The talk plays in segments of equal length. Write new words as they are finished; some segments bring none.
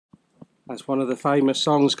As one of the famous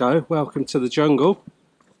songs go, welcome to the jungle,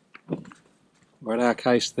 or in our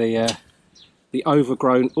case the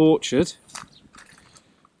overgrown orchard,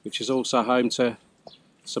 which is also home to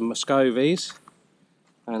some Muscovies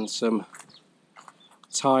and some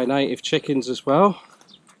Thai native chickens as well,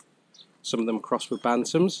 some of them crossed with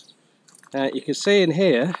bantams. You can see in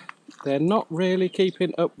here they're not really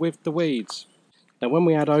keeping up with the weeds. Now when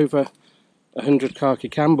we had over 100 khaki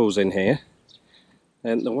Campbells in here,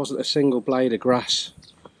 and there wasn't a single blade of grass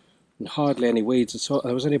and hardly any weeds at all.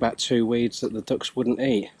 There was only about 2 weeds that the ducks wouldn't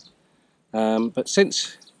eat. But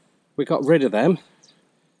since we got rid of them,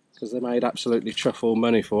 because they made absolutely truffle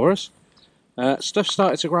money for us, stuff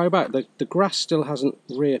started to grow back. The grass still hasn't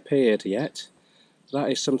reappeared yet. That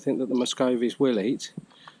is something that the Muscovies will eat.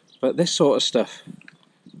 But this sort of stuff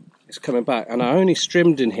is coming back. And I only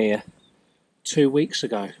strimmed in here 2 weeks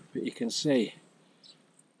ago, but you can see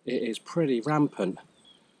it is pretty rampant.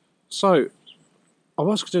 So I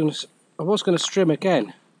was going to strim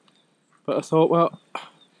again, but I thought, well,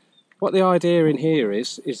 what the idea in here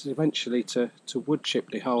is eventually to wood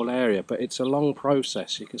chip the whole area, but it's a long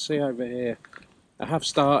process. You can see over here I have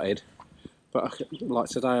started, but like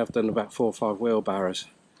today I've done about 4 or 5 wheelbarrows,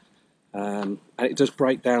 and it does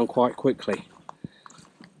break down quite quickly.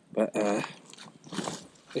 But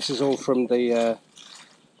this is all from the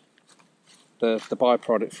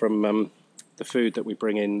byproduct from the food that we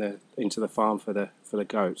bring in into the farm for the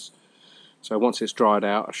goats. So once it's dried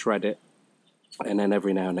out, I shred it, and then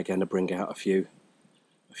every now and again I bring out a few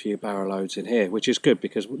barrow loads in here, which is good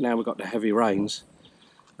because now we've got the heavy rains.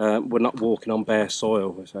 We're not walking on bare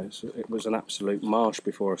soil. So it was an absolute marsh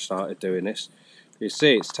before I started doing this. You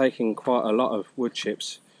see, it's taking quite a lot of wood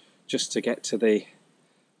chips just to get to the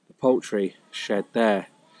poultry shed there.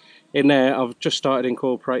 In there, I've just started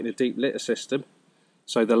incorporating a deep litter system.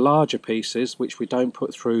 So the larger pieces, which we don't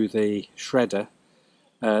put through the shredder,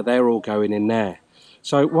 they're all going in there.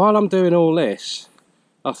 So while I'm doing all this,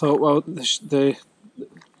 I thought, well, the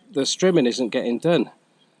strimming isn't getting done.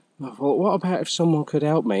 I thought, what about if someone could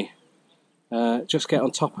help me just get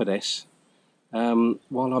on top of this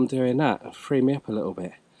while I'm doing that and free me up a little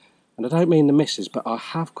bit. And I don't mean the missus, but I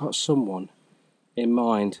have got someone in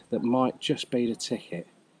mind that might just be the ticket.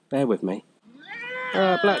 Bear with me.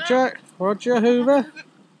 Blackjack, Roger, Hoover,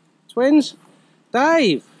 twins,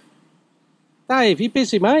 Dave. Dave, you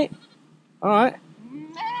busy, mate? Alright.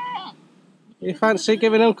 You fancy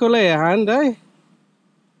giving Uncle Leigh a hand, eh?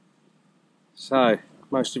 So,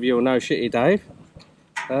 most of you will know Shitty Dave.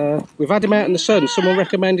 We've had him out in the sun. Someone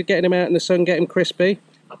recommended getting him out in the sun, get him crispy.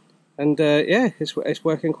 And yeah, it's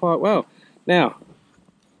working quite well. Now,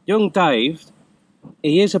 young Dave,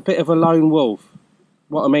 he is a bit of a lone wolf.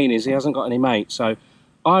 What I mean is he hasn't got any mates. So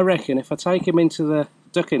I reckon if I take him into the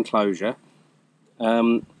duck enclosure,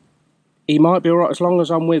 he might be alright as long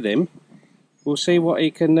as I'm with him. We'll see what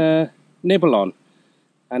he can nibble on,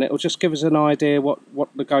 and it'll just give us an idea what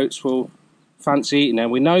the goats will fancy eating. Now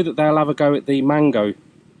we know that they'll have a go at the mango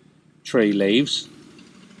tree leaves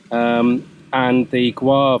and the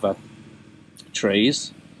guava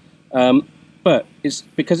trees, but it's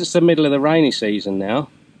because it's the middle of the rainy season now,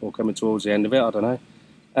 or coming towards the end of it, I don't know.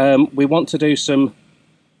 We want to do some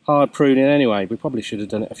hard pruning anyway. We probably should have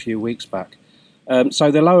done it a few weeks back. So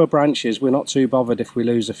the lower branches, we're not too bothered if we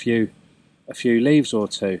lose a few leaves or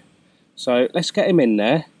two. So let's get him in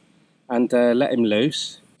there and let him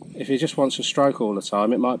loose. If he just wants to stroke all the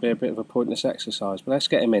time, it might be a bit of a pointless exercise, but let's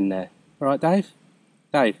get him in there. All right, Dave?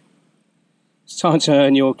 Dave, it's time to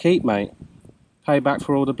earn your keep, mate. Pay back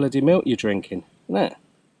for all the bloody milk you're drinking, isn't it?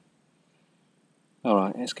 All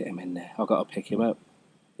right, let's get him in there. I've got to pick him up.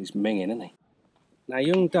 He's minging, isn't he? Now,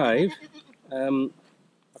 young Dave,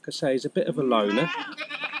 like I say, he's a bit of a loner.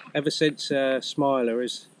 Ever since Smiler,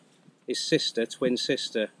 his sister, twin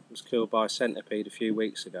sister, was killed by a centipede a few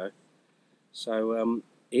weeks ago. So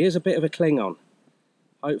he is a bit of a Klingon.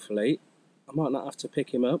 Hopefully, I might not have to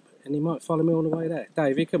pick him up, and he might follow me all the way there.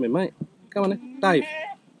 Dave, you coming, mate? Come on then. Dave.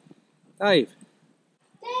 Dave.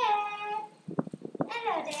 Dad.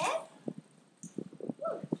 Hello, Dad.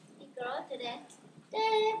 Ooh, you grow today.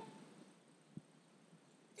 Dad.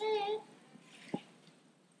 Dad.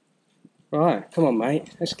 Right, come on, mate.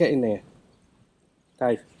 Let's get in there.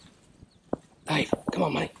 Dave. Dave, come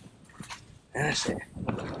on, mate. That's it.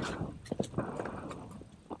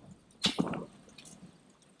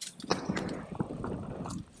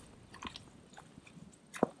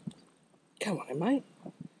 Come on, mate.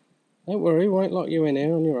 Don't worry, won't lock you in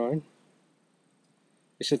here on your own.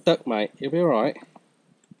 It's a duck, mate. You'll be alright.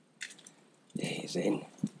 Yeah, he's in.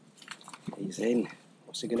 He's in.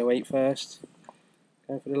 What's he going to eat first?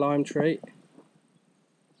 Go for the lime treat.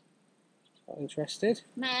 Not interested?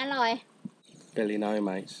 Mẹ rồi. Billy no,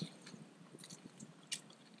 mates.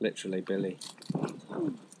 Literally Billy.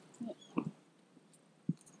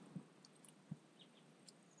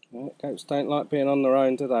 Right, goats don't like being on their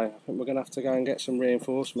own, do they? I think we're going to have to go and get some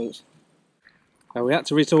reinforcements. Now, we had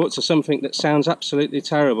to resort to something that sounds absolutely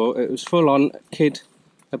terrible. It was full-on kid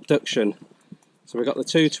abduction. So we got the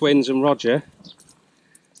two twins and Roger,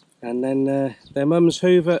 and then their mums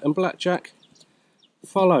Hoover and Blackjack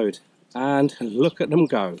followed. And look at them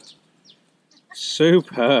go.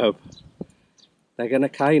 Superb. They're going to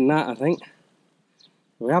cane that, I think.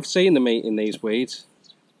 We have seen them eating these weeds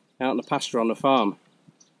out in the pasture on the farm.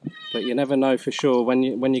 But you never know for sure when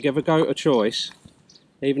you give a goat a choice,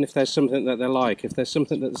 even if there's something that they like. If there's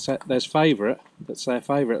something that's their favourite,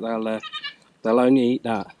 they'll only eat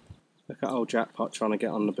that. Look at old Jackpot trying to get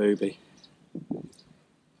on the booby.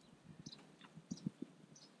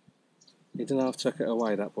 He didn't half tuck it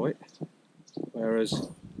away, that boy. Whereas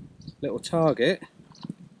little Target,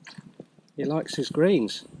 he likes his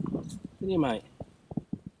greens. Didn't you, mate?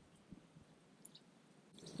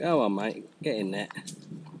 Go on, mate, get in there.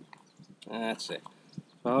 That's it.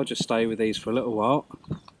 So I'll just stay with these for a little while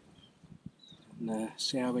and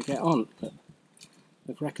see how we get on. But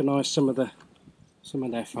they've recognised some of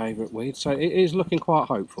their favourite weeds, so it is looking quite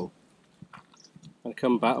hopeful. When I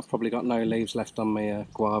come back, I've probably got no leaves left on my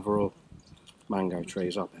guava or mango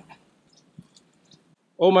trees, I bet.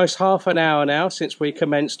 Almost half an hour now since we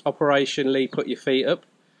commenced Operation Leigh Put Your Feet Up.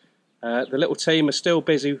 The little team are still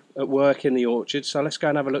busy at work in the orchard, so let's go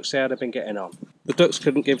and have a look, see how they've been getting on. The ducks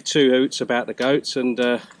couldn't give two hoots about the goats, and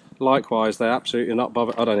likewise they're absolutely not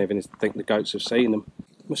bothered. I don't even think the goats have seen them.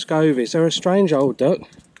 Muscovies, they're a strange old duck.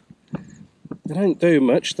 They don't do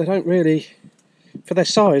much, they don't really, for their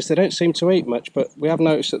size, they don't seem to eat much, but we have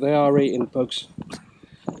noticed that they are eating bugs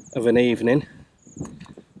of an evening.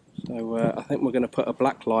 So I think we're going to put a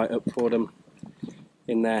black light up for them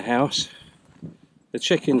in their house. The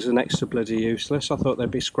chickens are next to bloody useless. I thought they'd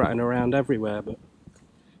be scratting around everywhere, but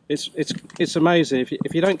it's amazing.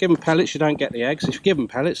 If you don't give them pellets, you don't get the eggs. If you give them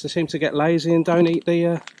pellets, they seem to get lazy and don't eat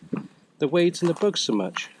the weeds and the bugs so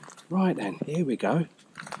much. Right then, here we go.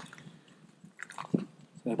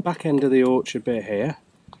 The back end of the orchard bit here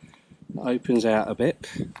opens out a bit.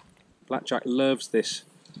 Blackjack loves this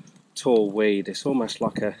tall weed. It's almost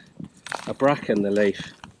like a bracken, the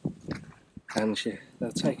leaf, and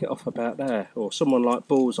they'll take it off about there. Or someone like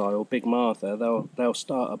Bullseye or Big Martha, they'll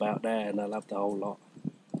start about there and they'll have the whole lot.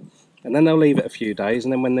 And then they'll leave it a few days,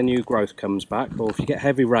 and then when the new growth comes back, or if you get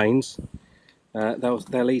heavy rains,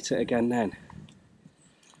 they'll eat it again then.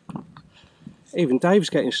 Even Dave's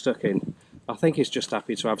getting stuck in. I think he's just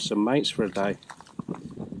happy to have some mates for a day.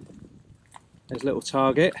 There's little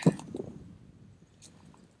Target.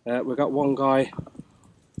 We've got one guy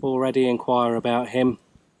already inquire about him,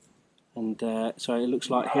 and so it looks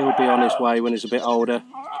like he'll be on his way when he's a bit older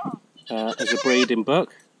as a breeding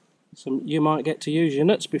buck. So you might get to use your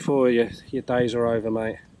nuts before your days are over,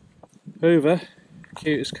 mate. Hoover,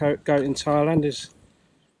 cutest goat in Thailand,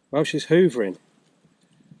 well, she's hoovering.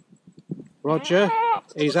 Roger,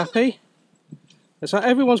 he's happy. It's like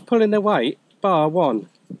everyone's pulling their weight, bar one.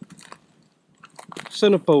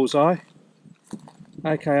 Son of Bullseye,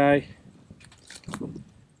 aka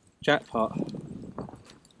Jackpot.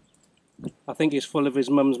 I think he's full of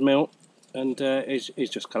his mum's milk, and he's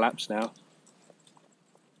just collapsed now.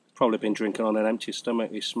 Probably been drinking on an empty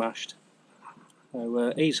stomach. He's smashed.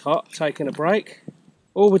 So he's hot, taking a break.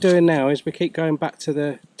 All we're doing now is we keep going back to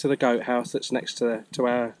the goat house that's next to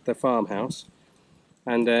the farmhouse,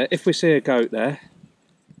 and if we see a goat there,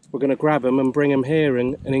 we're going to grab them and bring them here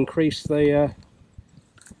and increase the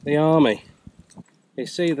army.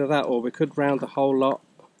 It's either that, or we could round the whole lot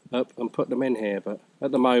up and put them in here, but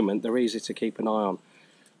at the moment they're easy to keep an eye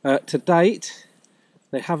on. To date,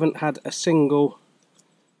 they haven't had a single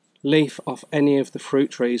leaf off any of the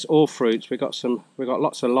fruit trees or fruits. We've got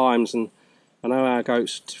lots of limes, and I know our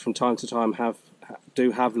goats from time to time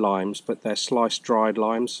do have limes, but they're sliced dried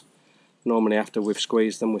limes. Normally after we've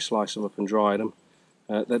squeezed them, we slice them up and dry them.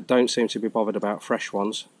 They don't seem to be bothered about fresh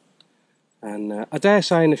ones. And I dare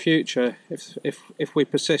say in the future, if we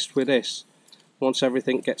persist with this, once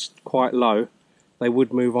everything gets quite low, they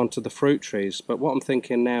would move on to the fruit trees. But what I'm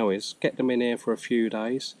thinking now is get them in here for a few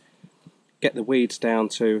days, get the weeds down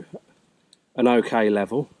to an okay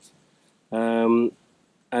level, and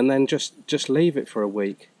then just leave it for a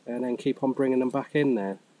week, and then keep on bringing them back in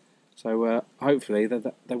there. So hopefully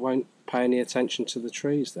they won't pay any attention to the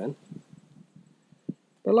trees then.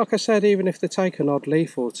 But like I said, even if they take an odd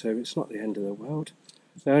leaf or two, it's not the end of the world.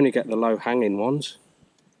 They only get the low-hanging ones.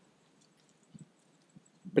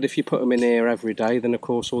 But if you put them in here every day, then of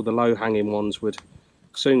course all the low-hanging ones would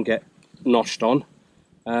soon get noshed on,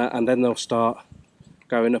 and then they'll start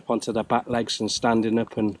going up onto their back legs and standing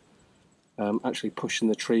up and actually pushing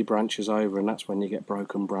the tree branches over, and that's when you get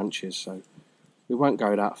broken branches. So we won't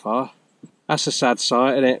go that far. That's a sad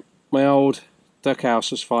sight, isn't it? My old duck house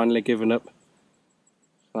has finally given up.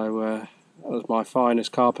 So that was my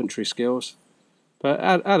finest carpentry skills. But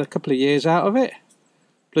I had a couple of years out of it.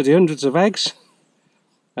 Bloody hundreds of eggs.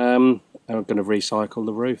 I'm going to recycle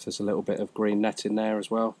the roof. There's a little bit of green net in there as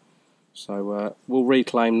well. So we'll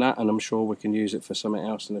reclaim that, and I'm sure we can use it for something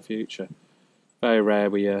else in the future. Very rare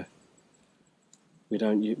we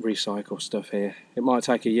don't recycle stuff here. It might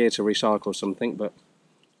take a year to recycle something, but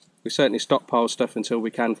we certainly stockpile stuff until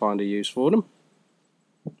we can find a use for them.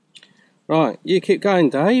 Right, you keep going,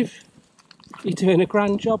 Dave. You're doing a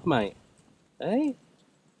grand job, mate. Eh?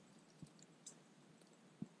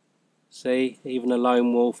 See, even a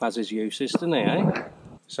lone wolf has his uses, doesn't he, eh?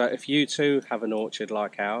 So if you too have an orchard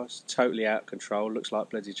like ours, totally out of control, looks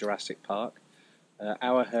like bloody Jurassic Park,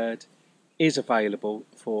 our herd is available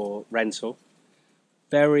for rental.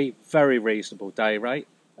 Very, very reasonable day rate.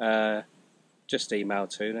 Just email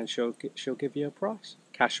Toon and she'll give you a price.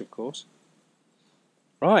 Cash, of course.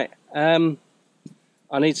 Right,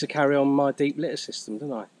 I need to carry on my deep litter system,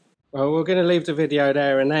 don't I? Well, we're going to leave the video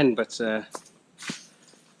there and then, but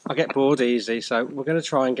I get bored easy, so we're going to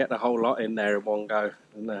try and get the whole lot in there in one go.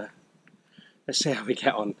 And let's see how we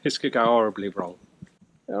get on. This could go horribly wrong.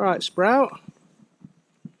 Alright, Sprout.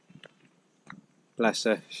 Bless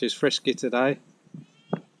her, she's frisky today.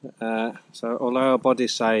 So although our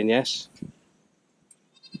body's saying yes,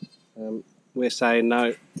 we're saying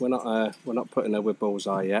no. We're not putting her with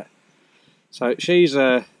bullseye yet. So she's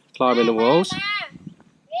climbing the walls.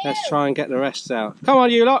 Let's try and get the rest out. Come on,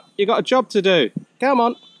 you lot! You got a job to do. Come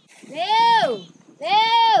on. Leigh!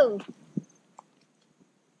 Leigh!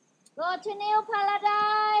 Go to New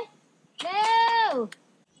Paradise! Leigh!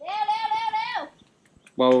 Leigh!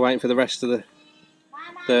 While we're waiting for the rest of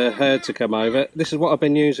the herd to come over, this is what I've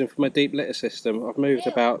been using for my deep litter system. I've moved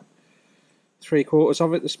about 3/4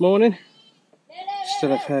 of it this morning.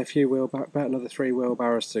 Still a fair few about another 3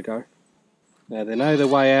 wheelbarrows to go. Now they know the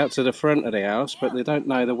way out to the front of the house, but they don't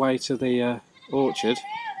know the way to the orchard.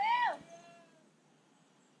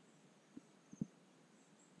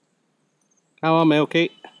 Come on,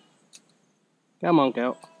 Milky. Come on,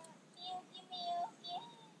 girl.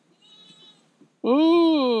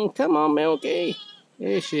 Come on, Milky.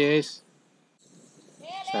 Here she is.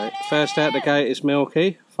 So first out the gate is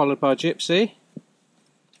Milky, followed by Gypsy.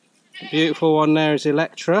 The beautiful one there is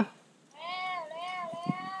Electra.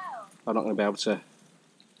 I'm not going to be able to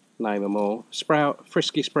name them all. Sprout,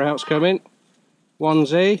 Frisky Sprout's coming.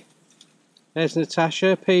 Onesie. There's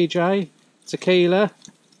Natasha, PJ, Tequila,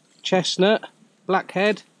 Chestnut,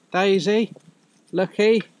 Blackhead, Daisy,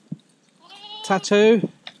 Lucky, Tattoo,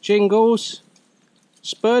 Jingles,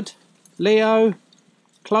 Spud, Leo,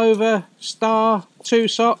 Clover, Star, Two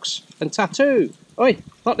Socks, and Tattoo. Oi,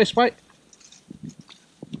 not this way.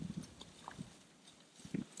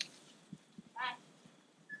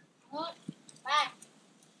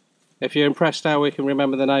 If you're impressed how we can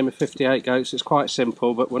remember the name of 58 goats, it's quite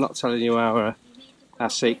simple, but we're not telling you our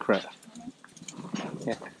secret.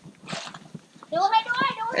 Yeah.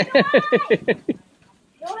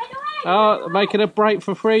 Oh, making a break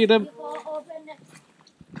for freedom.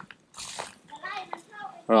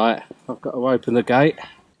 Right, I've got to open the gate.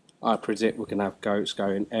 I predict we're going to have goats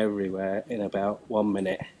going everywhere in about 1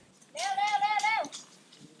 minute.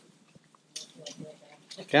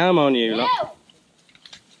 Come on, you lot.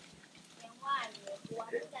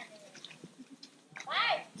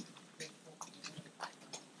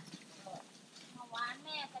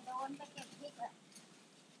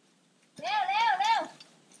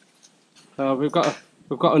 Oh, we've got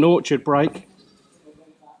an orchard break.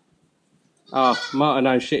 Oh, Martin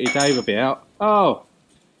knows Shitty Dave will be out. Oh,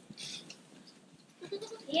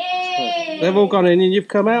 Yay! They've all gone in and you've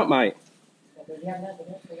come out, mate.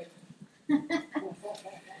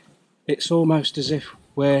 It's almost as if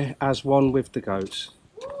we're as one with the goats.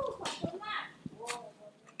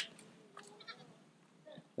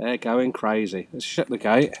 They're going crazy. Let's shut the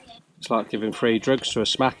gate. It's like giving free drugs to a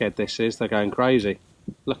smackhead, this is. They're going crazy.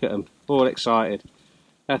 Look at them, all excited.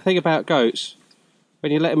 Now the thing about goats,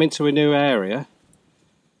 when you let them into a new area,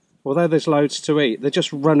 although there's loads to eat, they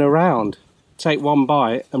just run around, take one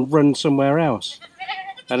bite and run somewhere else.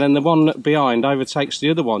 And then the one behind overtakes the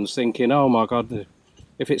other ones thinking, oh my god,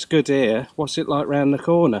 if it's good here, what's it like round the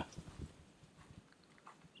corner?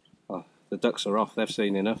 Oh, the ducks are off, they've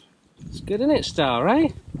seen enough. It's good, isn't it, Star, eh?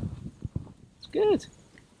 It's good.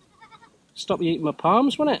 Stop you eating my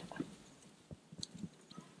palms, won't it?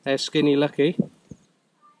 There's Skinny Lucky.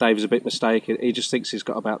 Dave's a bit mistaken. He just thinks he's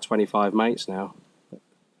got about 25 mates now.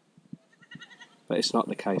 But it's not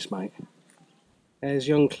the case, mate. There's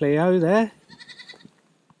young Cleo there.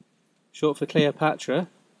 Short for Cleopatra.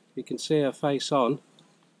 You can see her face on.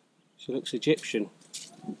 She looks Egyptian.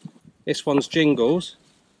 This one's Jingles.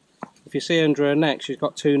 If you see under her neck, she's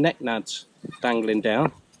got 2 neck nads dangling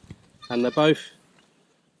down. And they're both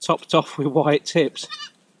topped off with white tips.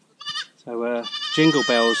 So Jingle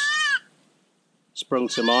Bells sprung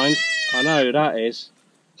to mind. I know who that is.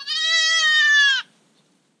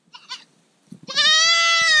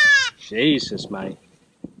 Jesus, mate.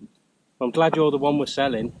 I'm glad you're the one we're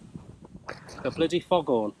selling. A bloody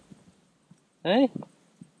foghorn. Eh?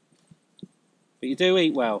 But you do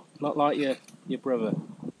eat well, not like your brother.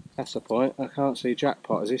 That's the point. I can't see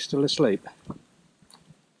Jackpot. Is he still asleep?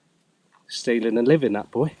 Stealing and living, that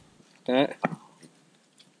boy.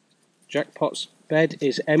 Jackpot's bed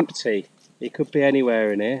is empty. He could be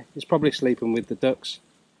anywhere in here. He's probably sleeping with the ducks.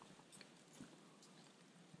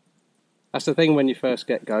 That's the thing when you first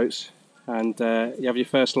get goats and you have your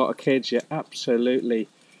first lot of kids, you're absolutely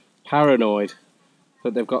paranoid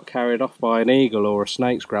that they've got carried off by an eagle or a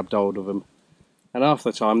snake's grabbed hold of them. And half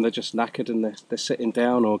the time they're just knackered and they're sitting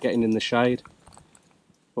down or getting in the shade,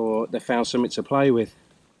 or they found something to play with.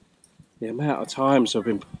 The amount of times I've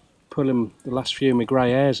been pulling the last few of my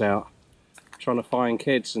grey hairs out trying to find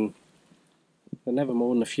kids, and they're never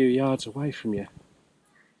more than a few yards away from you.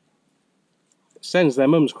 It sends their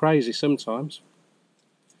mums crazy sometimes.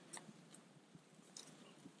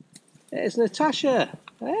 There's Natasha.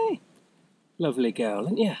 Hey, lovely girl,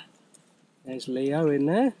 isn't you? There's Leo in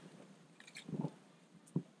there.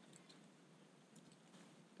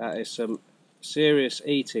 That is some serious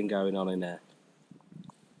eating going on in there.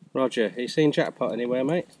 Roger, have you seen Jackpot anywhere,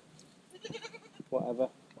 mate? Whatever.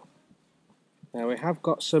 Now we have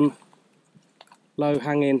got some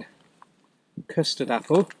low-hanging custard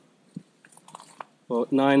apple, or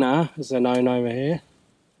nina as they're known over here,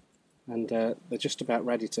 and they're just about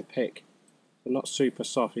ready to pick. They're not super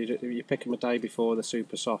soft. You pick them a day before, they're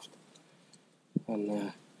super soft,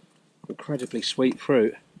 and incredibly sweet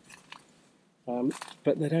fruit.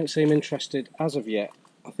 But they don't seem interested as of yet.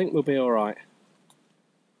 I think we'll be alright.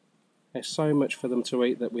 There's so much for them to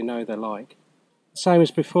eat that we know they like. Same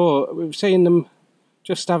as before, we've seen them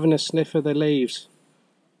just having a sniff of the leaves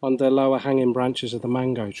on the lower hanging branches of the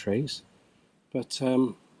mango trees. But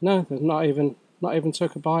no, they've not even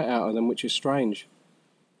took a bite out of them, which is strange.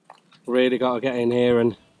 Really got to get in here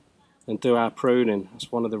and do our pruning.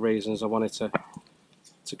 That's one of the reasons I wanted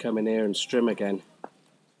to come in here and strim again.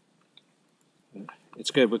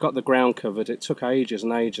 It's good, we've got the ground covered. It took ages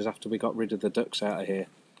and ages after we got rid of the ducks out of here.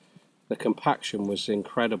 The compaction was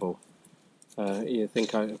incredible. You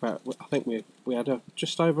think I think we had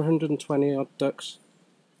just over 120 odd ducks.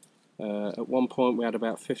 At one point we had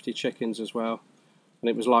about 50 chickens as well, and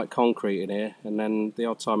it was like concrete in here. And then the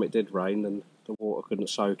odd time it did rain, and the water couldn't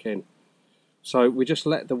soak in. So we just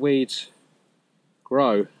let the weeds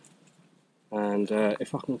grow. And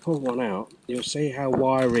if I can pull one out, you'll see how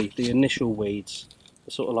wiry the initial weeds,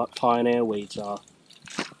 the sort of like pioneer weeds, are.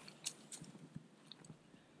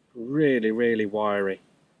 Really, really wiry.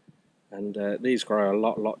 And these grow a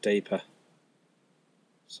lot deeper.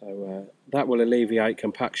 So that will alleviate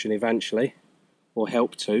compaction eventually, or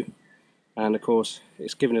help to. And of course,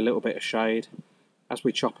 it's giving a little bit of shade. As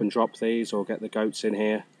we chop and drop these, or get the goats in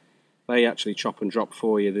here, they actually chop and drop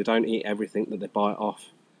for you. They don't eat everything that they bite off.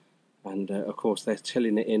 And of course they're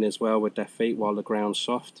tilling it in as well with their feet while the ground's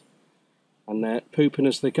soft. And they're pooping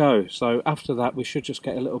as they go. So after that we should just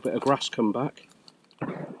get a little bit of grass come back.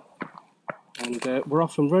 And we're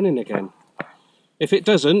off and running again. If it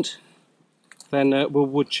doesn't, then we'll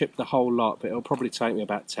wood chip the whole lot, but it'll probably take me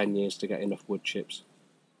about 10 years to get enough wood chips.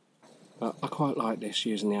 But I quite like this,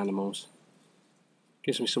 using the animals.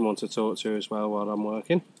 Gives me someone to talk to as well while I'm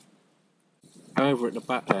working. Over at the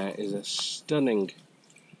back there is a stunning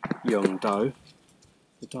young doe,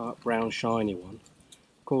 the dark brown shiny one.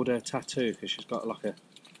 Called her Tattoo because she's got like a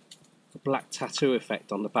black tattoo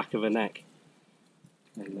effect on the back of her neck.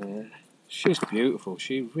 And she's beautiful.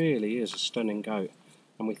 She really is a stunning goat.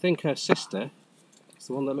 And we think her sister is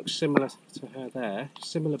the one that looks similar to her there,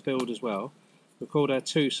 similar build as well. We called her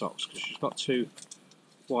Two Socks because she's got 2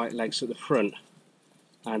 white legs at the front.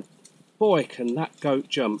 And boy, can that goat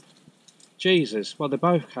jump. Jesus, well they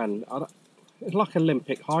both can. It's like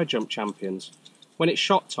Olympic high jump champions. When it's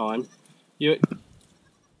shot time,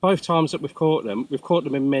 both times that we've caught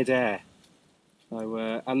them in mid-air.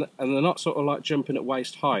 So, and they're not sort of like jumping at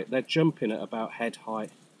waist height, they're jumping at about head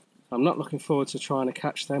height. I'm not looking forward to trying to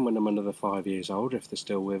catch them when I'm another 5 years old, if they're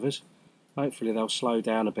still with us. Hopefully they'll slow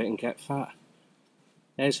down a bit and get fat.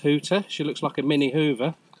 There's Hooter. She looks like a mini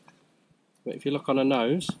Hoover. But if you look on her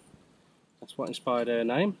nose, that's what inspired her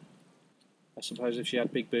name. I suppose if she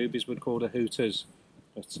had big boobies, we'd call her Hooters.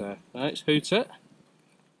 But no, it's Hooter.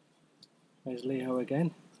 There's Leo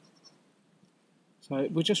again. So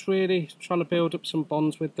we're just really trying to build up some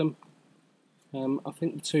bonds with them. I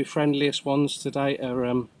think the two friendliest ones to date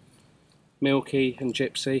are Milky and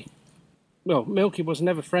Gypsy. Well, Milky was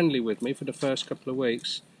never friendly with me for the first couple of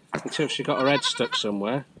weeks until she got her head stuck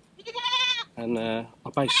somewhere. And I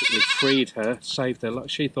basically freed her, saved her life.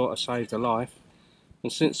 She thought I saved her life.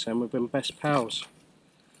 And since then we've been best pals.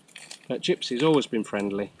 But Gypsy's always been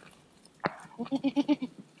friendly.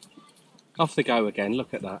 Off they go again,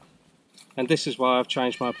 look at that. And this is why I've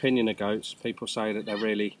changed my opinion of goats. People say that they're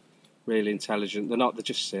really intelligent. They're not, they're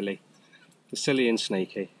just silly. They're silly and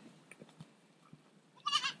sneaky.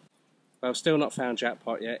 Well, still not found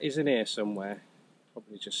Jackpot yet. He's in here somewhere.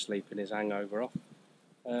 Probably just sleeping his hangover off.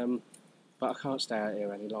 But I can't stay out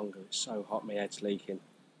here any longer. It's so hot, my head's leaking.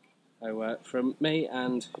 So from me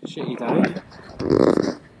and Shitty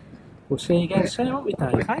Dave, we'll see you again soon, won't we,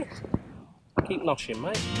 Dave, hey? Keep noshing,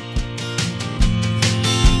 mate.